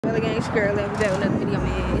Well, again, it's your girl, Love with another video,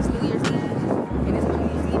 man. It's New Year's Eve, and it's New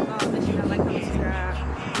Year's Eve vlog. Make sure y'all like, comment, subscribe. You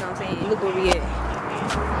know what I'm saying? Look where we at.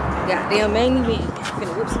 Goddamn main event.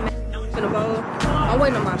 Finna whip some finna bowl. I'm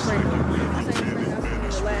waiting on my friend. Same thing I seen in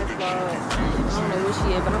the last vlog. I don't know where she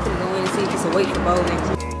at, but I'm finna go in and see if it's a wait for bowling.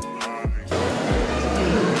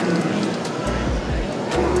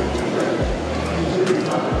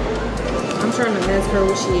 I'm trying to ask her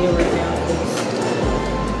where she is right now.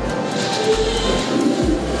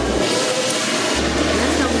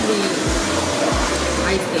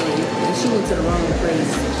 Ice skating, and she went to the wrong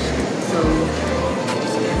place. So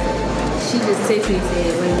she just texted me and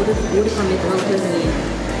said, "Wait, what if I'm at the wrong place again?"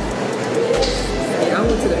 And I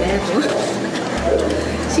went to the bathroom.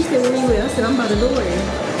 She said, "Where you at?" I said, "I'm by the door."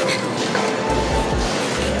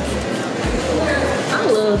 I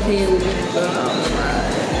love playing with you, but oh my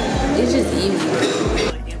God, it's just easy.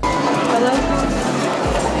 Hello?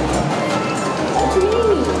 What you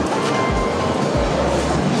mean?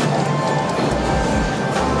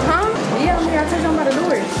 I told you I'm by the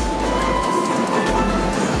door.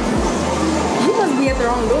 You must be at the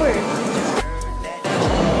wrong door.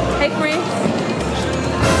 Hey, friend.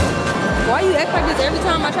 Why you act like this every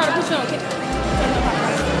time I try to put you on camera?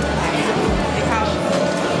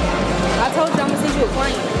 I told you I'm gonna send you a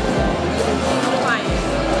client. I'm a client.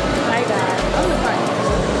 Hi, God. I'm a client.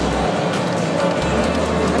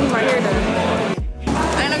 I need my hair done.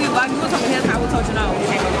 I didn't know you vlogging. You were talking hair time. I told you no.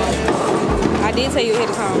 I did tell you ahead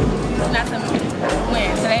of time. Not to when?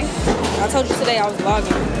 Today? I told you today I was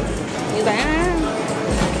vlogging. He's like,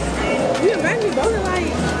 You invited me bowling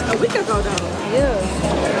like a week ago though. Yeah.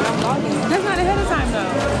 I'm vlogging. That's not ahead of time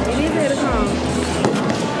though. It is ahead of time.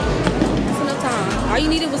 That's enough time. All you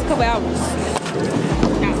needed was a couple hours.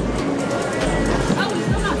 No. Oh, you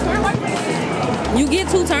still not turn? You get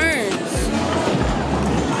 2 turns.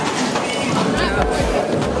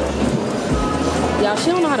 Y'all, she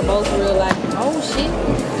don't know how to bowl for real. Like, oh shit.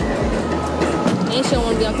 And she don't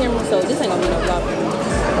want to be on camera, so this ain't gonna be no vlog.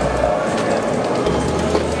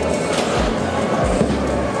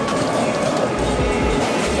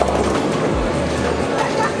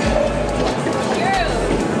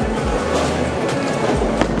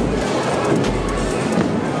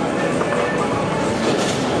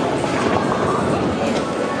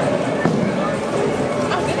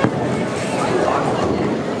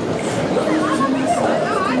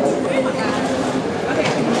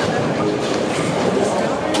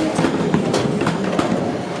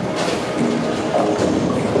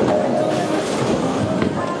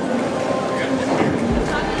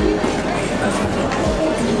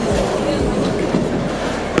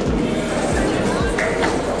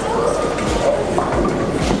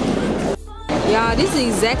 Y'all, this is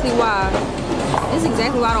exactly why. This is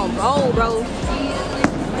exactly why I don't bowl, bro.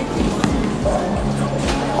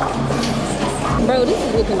 Bro, this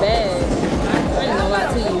is looking bad. I ain't gonna lie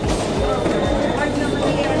to you.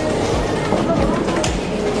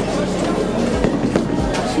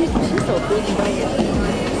 She's so pretty, bad.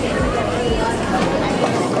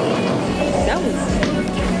 That was.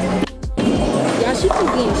 Y'all, she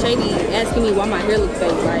keeps getting shady, asking me why my hair looks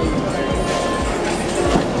fake.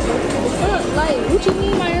 Like, what you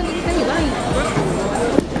mean my hair looks fake? Like,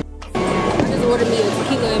 I just ordered me a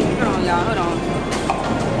tequila and hold on, y'all. Hold on.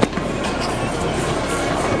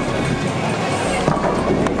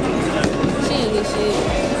 She ain't get shit.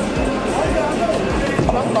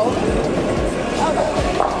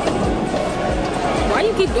 Why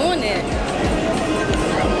you keep doing that?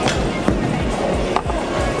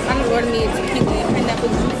 I just ordered me a tequila and pineapple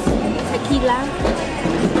juice. Tequila.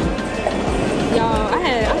 Y'all, I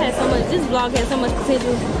had so much, this vlog had so much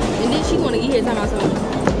potential, and then she wanna get here talking about something.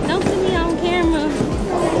 Don't put me on camera.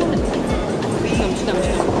 She coming.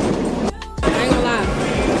 I ain't gonna lie,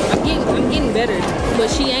 I'm getting better, but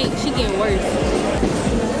she getting worse.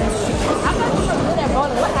 I thought you were good at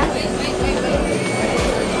bowling. What happened? Wait.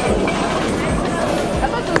 I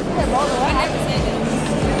thought you were good at bowling. What happened?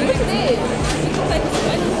 You did. You can take this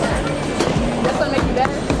away. That's gonna make you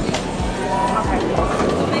better? Okay.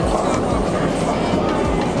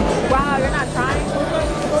 Wow, you're not trying?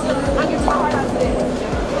 I'll get my heart out of it.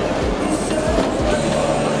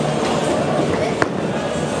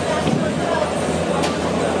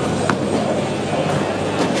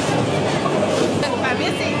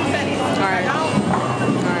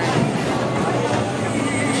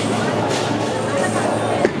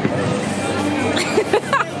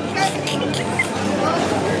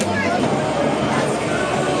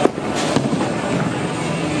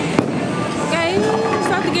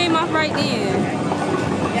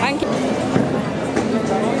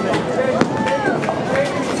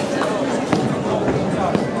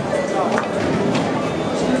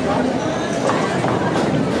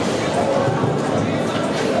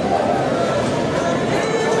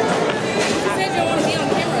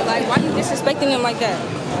 that?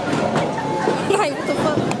 Like, what the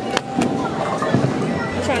fuck?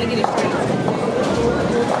 I'm trying to get it straight.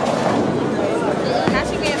 Now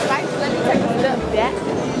she being spicy. Let me take a step back.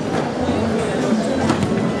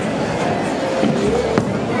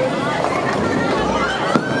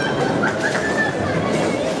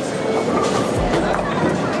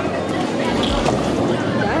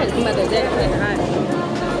 I had to come out that jacket hot.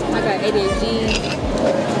 I got ADHD.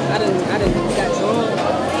 I done got drunk.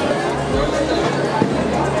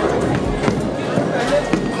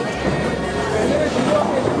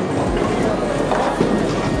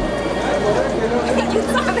 You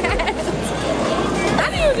saw that? How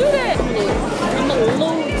do you do that? I'm a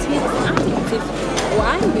little tipsy. I'm tipsy. Well, I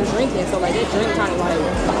ain't been drinking, so like that drink kind of like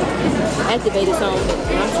activated something.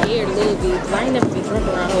 And I'm scared a little bit because I ain't never been drunk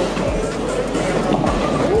around here.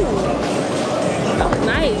 Ooh, that was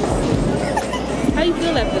nice. How you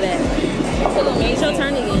feel after that? It's your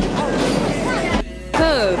turn again.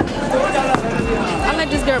 Cuz, I let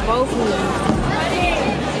this girl both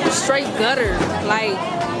food. Straight gutter. Like,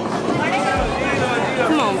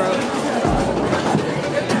 come on, bro.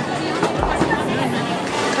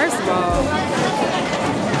 First of all,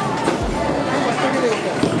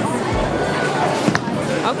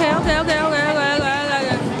 okay.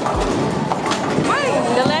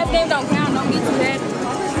 The last game don't count. Don't get too happy.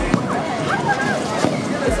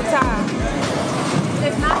 It's a tie.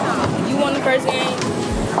 It's not though. You won the first game.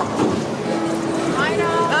 I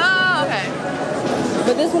know. Oh, okay.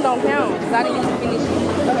 But this one don't count because I didn't get to finish it.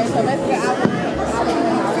 Okay, so let's get out.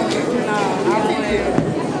 Nah,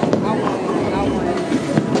 I won.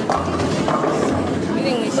 You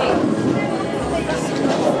didn't win shit.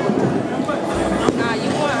 Nah, you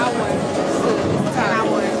won, I won. It's time. I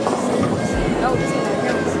won. No, this one don't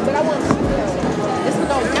count. But I won. This one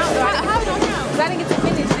don't count though. How it don't count? Because I didn't get to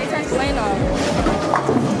finish. They turned the lane off.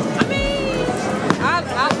 I mean,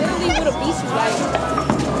 I literally would have beat you like.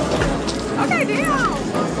 okay, damn.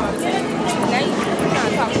 Now you trying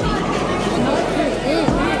to talk shit.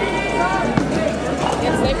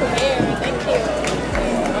 Yes, stay prepared. Thank you.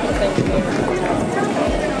 I'm gonna stay prepared.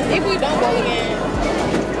 If we don't go again,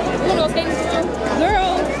 You wanna go skating with you?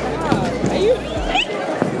 Girl, are you?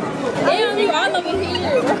 Damn, you all over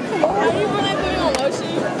here. are you really putting on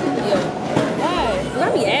lotion? Yeah. Why?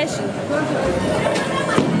 Let me ask you.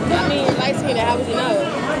 I mean, you're light skinned. How would you know?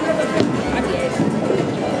 I be asking.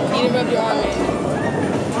 You didn't rub your arm in.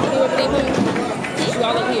 You rub it in? You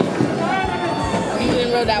all over here. You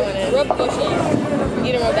didn't rub that one in. Rub your shit.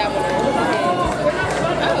 You didn't rub that one in.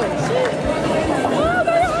 Oh, shit. Oh,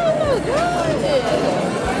 baby, oh, no, good.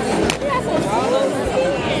 You got some all over the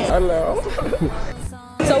skin. Hello.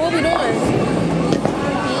 So what we doing?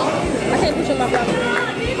 I can't put you in my vlog.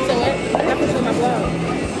 So what? I can't put you in my vlog.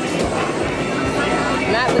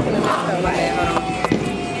 Not looking at myself like that. Hold on.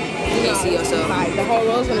 You can't see yourself. Like, the whole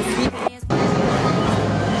road's gonna see.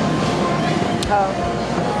 Oh.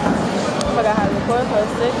 I forgot how to record for a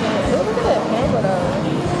second. Ooh, look at that camera though.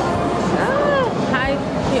 Ah, hi.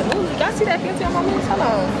 Yeah, ooh, y'all see that fancy on my moves? Hold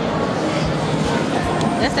on.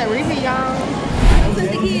 That's that repeat, y'all. This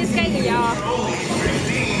is the kids skating, y'all.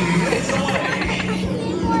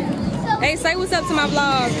 Hey, say what's up to my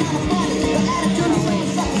vlog.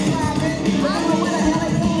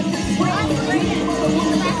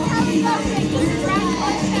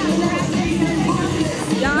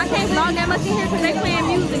 Y'all, I can't vlog that much in here because they playing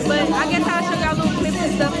music, but I guess I'll show y'all little clips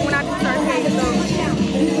and stuff when I do start skating. So,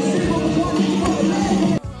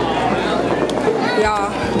 y'all,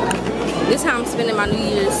 this is how I'm spending my New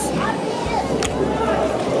Year's.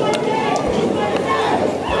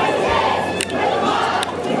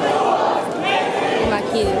 With my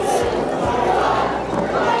kids.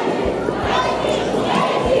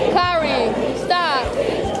 Karen, stop.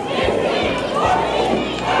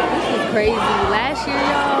 This is crazy. Last year,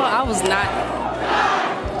 y'all, I was not.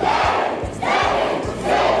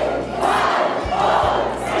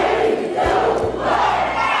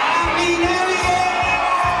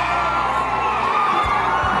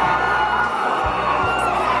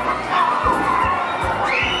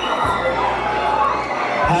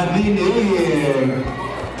 Happy New Year!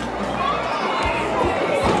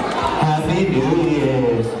 Happy New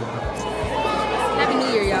Year's! Happy New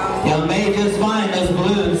Year, y'all. Y'all made just fine, those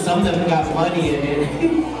balloons, some of them got money in it.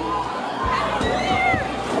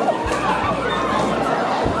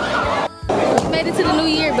 We made it to the new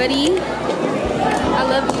year, buddy. I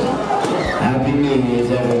love you. Happy New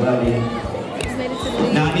Year's, everybody. Just made it to the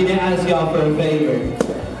new Now year. I need to ask y'all for a favor.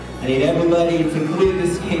 I need everybody to clean the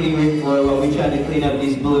skating rink floor while we try to clean up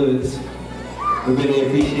these balloons. We really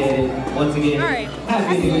appreciate it. Once again, All right.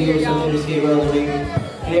 Happy New Year, y'all. Sunshine Skate Roller Rink.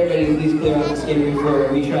 need everybody to please clear out the skating rink floor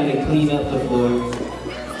while we try to clean up the floor.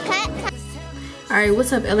 Alright,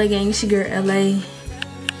 what's up, LA gang? It's your girl, LA.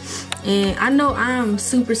 And I know I'm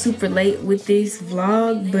super late with this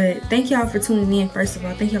vlog, but thank y'all for tuning in. First of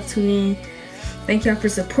all, thank y'all for tuning in. Thank y'all for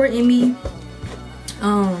supporting me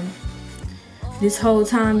this whole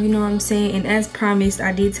time, you know what I'm saying. And as promised,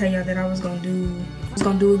 I did tell y'all that I was gonna do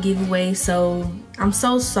a giveaway. So I'm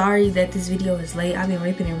so sorry that this video is late. I've been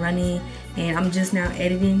ripping and running, and I'm just now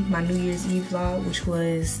editing my New Year's Eve vlog, which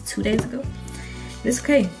was 2 days ago. It's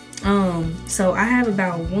okay. So I have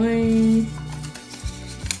about 1,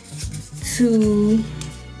 2,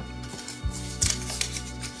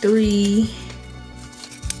 3,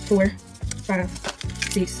 4, 5,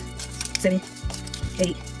 6, 7,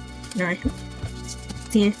 8, 9,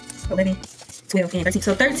 10, 11, 12, and 13.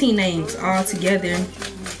 So 13 names all together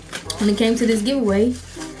when it came to this giveaway.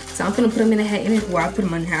 So I'm gonna put them in a hat. Well, I put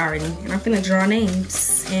them in a hat already, and I'm gonna draw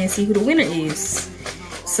names and see who the winner is.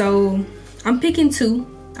 So I'm picking 2.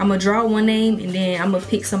 I'm gonna draw 1 name, and then I'm gonna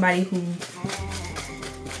pick somebody who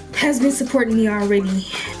has been supporting me already.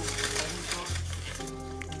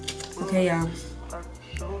 Okay, y'all.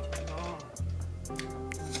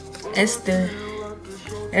 Esther,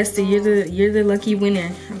 you're the lucky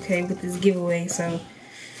winner, okay, with this giveaway. So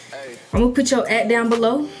I'm gonna put your @ down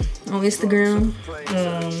below on Instagram,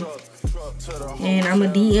 and I'm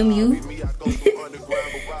gonna DM you,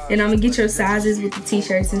 and I'm gonna get your sizes with the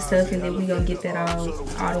t-shirts and stuff, and then we gonna get that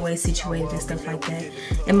all the way situated and stuff like that.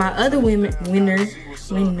 And my other winner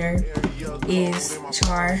is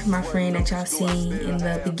Char, my friend that y'all seen in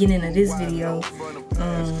the beginning of this video.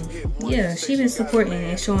 Yeah, she been supporting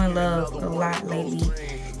and showing love a lot lately.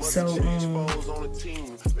 So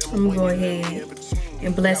I'm gonna go ahead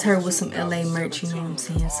and bless her with some LA merch, you know what I'm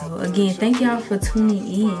saying. So again, thank y'all for tuning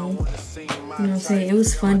in. You know what I'm saying? It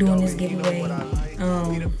was fun doing this giveaway.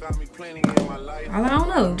 I don't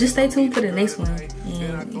know, just stay tuned for the next one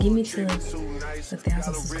and get me to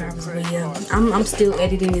 1,000 subscribers. But yeah, I'm still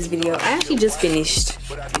editing this video. I actually just finished.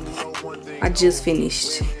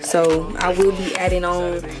 So I will be adding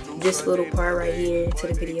on this little part right here to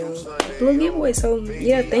the video, the little giveaway. So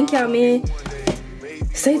yeah, thank y'all, man.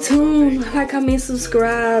 Stay tuned, like, comment,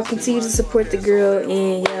 subscribe, continue to support the girl,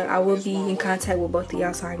 and yeah, I will be in contact with both of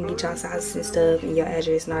y'all so I can get y'all sizes and stuff and your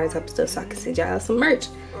address and all that type of stuff so I can send y'all some merch.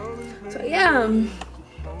 So yeah,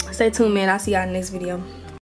 stay tuned, man. I'll see y'all in the next video.